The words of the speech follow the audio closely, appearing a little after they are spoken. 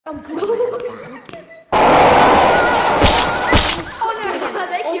I'm good. Open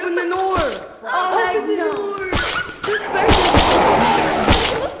the door! Open the door!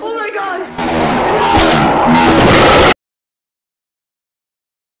 Oh my god!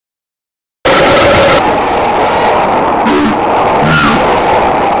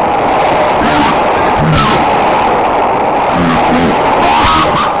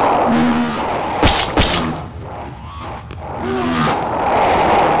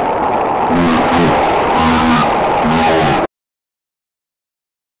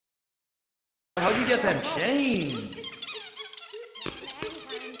 How'd you get them chains?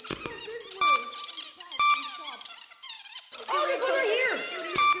 Oh, they go right here!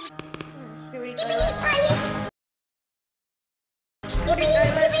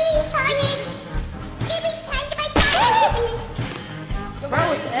 Bro,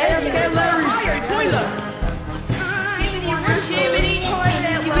 it's get Larry's toilet! Skibbity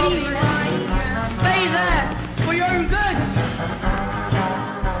toilet, stay there for your own good!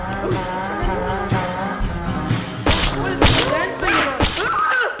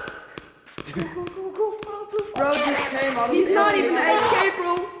 Bro just came out. He's not even an escape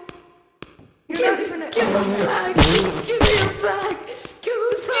room. Give him back. Give me your bag. Give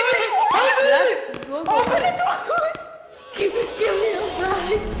him back. Open the door. Give me your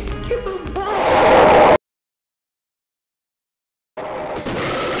bag. Give him back.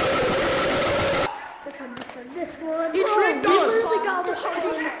 This one. You tricked us.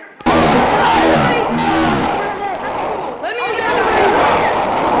 Let me in there.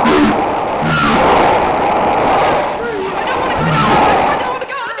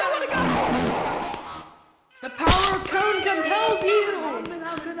 The power of cone compels you!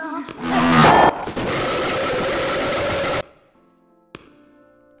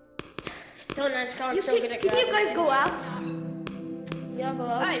 Donuts can't Can you guys go out? Yeah, go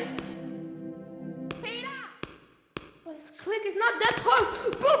out. Hey! Peter! This click is not that hard!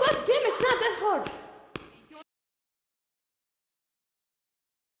 Bro, god damn, it's not that hard!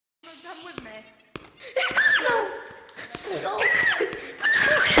 Come with me. No! No!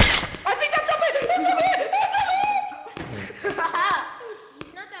 I think that's up here! It's up here! It's up here!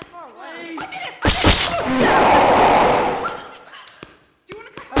 It's not that far away. I did it! Do you want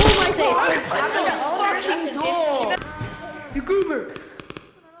to come? Oh my god! You goober!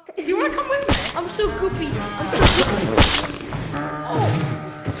 Do you want to come with me? I'm so goopy. I'm so goopy. Oh!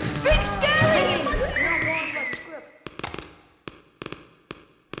 Big scary!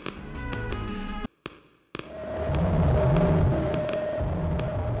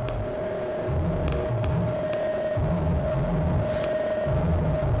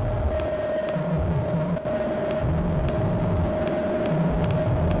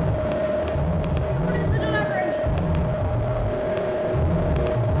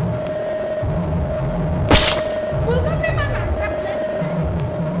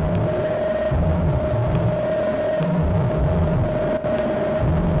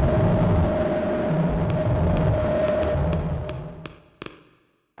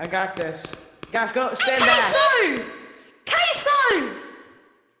 I got this. Guys, go stand back. Queso!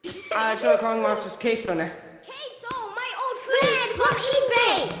 I saw calling monsters queso now. Queso, my old friend from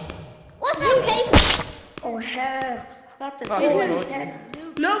eBay. What's up, Queso? Oh hell. Got the chicken.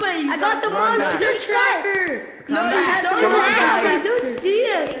 Nobody. I got the Run monster back. tracker. Come No, you back. had the Come monster back. tracker. I don't see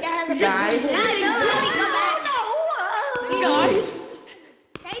it. Guys. Guys.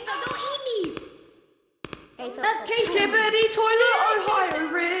 Queso, don't eat me. Queso, That's Queso. Skibbity toilet on higher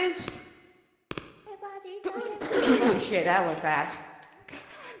wrist. Oh shit, that went fast.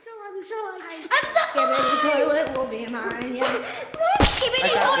 Skibbity toilet will be mine. Yeah. Skibbity I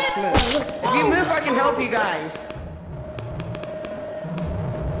got toilet. this move. If you move, I can help you guys.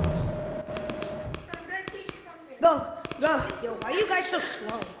 Go. Yo, why are you guys so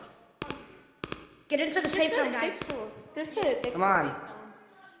slow? Get into the safe zone, guys. Come on.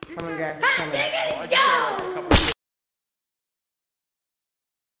 Come on, guys. Come on.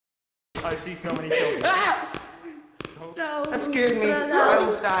 I see so many children. No. That scared me. I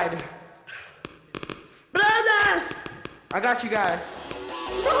almost died. Brothers! I got you guys.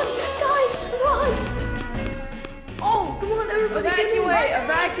 Run, guys, run! Oh, come on, everybody,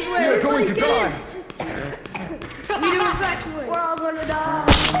 evacuate! You're going to die. We need to evacuate. We're all gonna die.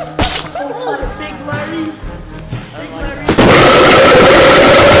 Oh, Big Larry. Big Larry.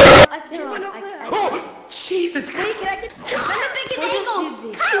 Oh, Jesus Christ. Let me pick an angle.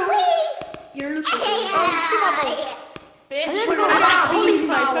 You're looking. Bitch. I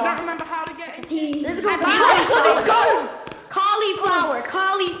don't remember how to get it. Let's go. Cauliflower.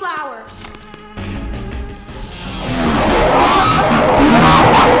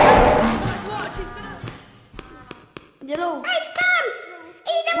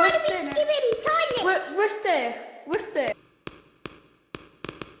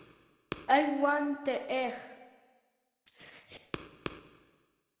 want the egg.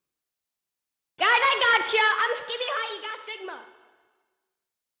 Guys, I got ya. I'm Skibby High. You got Sigma.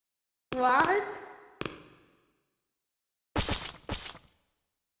 What?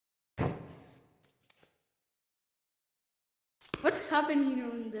 What's happening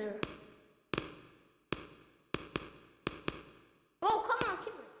in there? Oh, come on,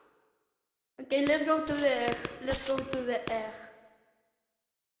 keep it. Okay, let's go to the egg. Let's go to the egg.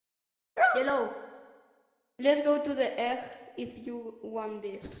 Yellow. Let's go to the egg if you want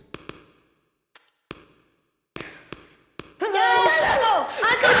this. No!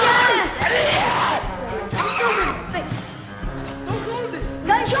 I got yes! Don't close it.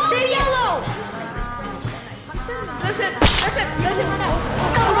 Guys, stay yellow! That's it.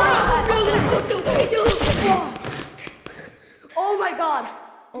 Oh my god.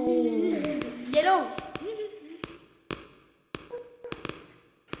 Yellow.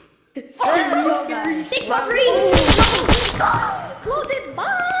 Sigma green! Close it! Bye!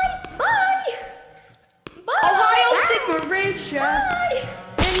 Bye! Bye! Ohio Sigma Rich, Bye!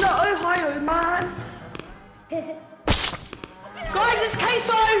 in the Ohio, man. Guys, it's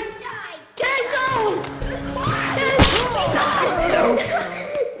queso! Queso!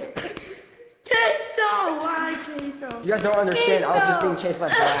 Queso! Why queso? You guys don't understand. I was just being chased by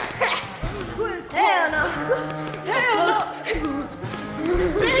black. Hell no! Hell no!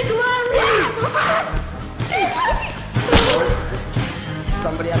 Big Larry!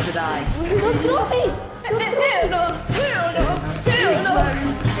 Somebody has to die. Don't throw me! Hell no! Hell no! Hell no!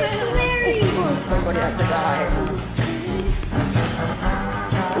 Somebody has to die.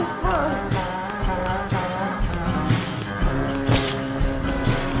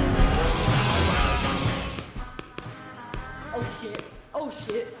 Oh shit! Oh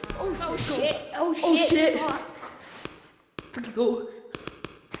shit! Oh shit! Oh shit! Oh shit! Oh shit! Freaking go!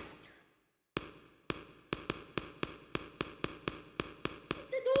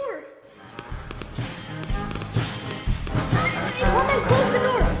 The door! Woman, close the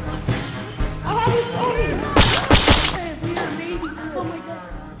door! I haven't told you! Oh my god!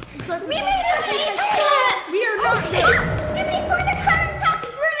 It's like We made a toilet! we are not safe! Give me toilet current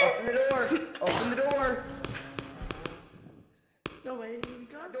toxic ribbon! Open the door. Open the door. No way, we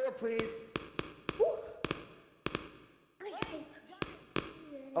got Door, please.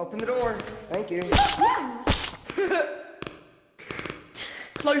 Open the door. Thank you.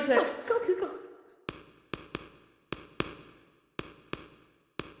 close it. Go.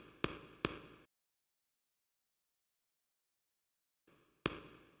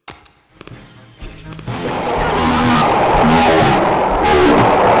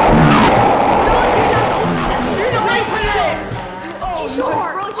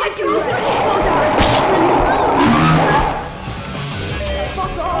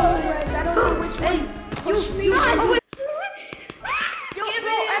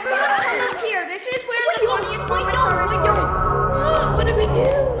 What do we do?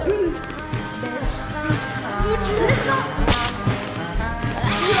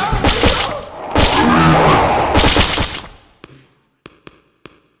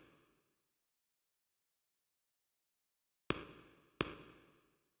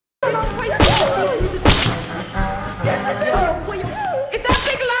 Is that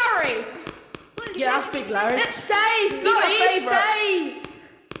Big Larry? Yeah, that's Big Larry. It's safe. No, he's safe.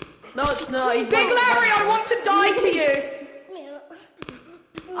 No, it's not. He's Big Larry, I want to die to you.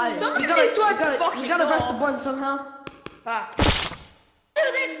 We gotta press the button somehow. Do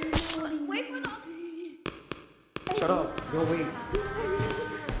this. Wait for the. Shut up. Go wait.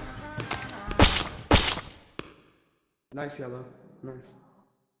 Nice, Yellow. Nice.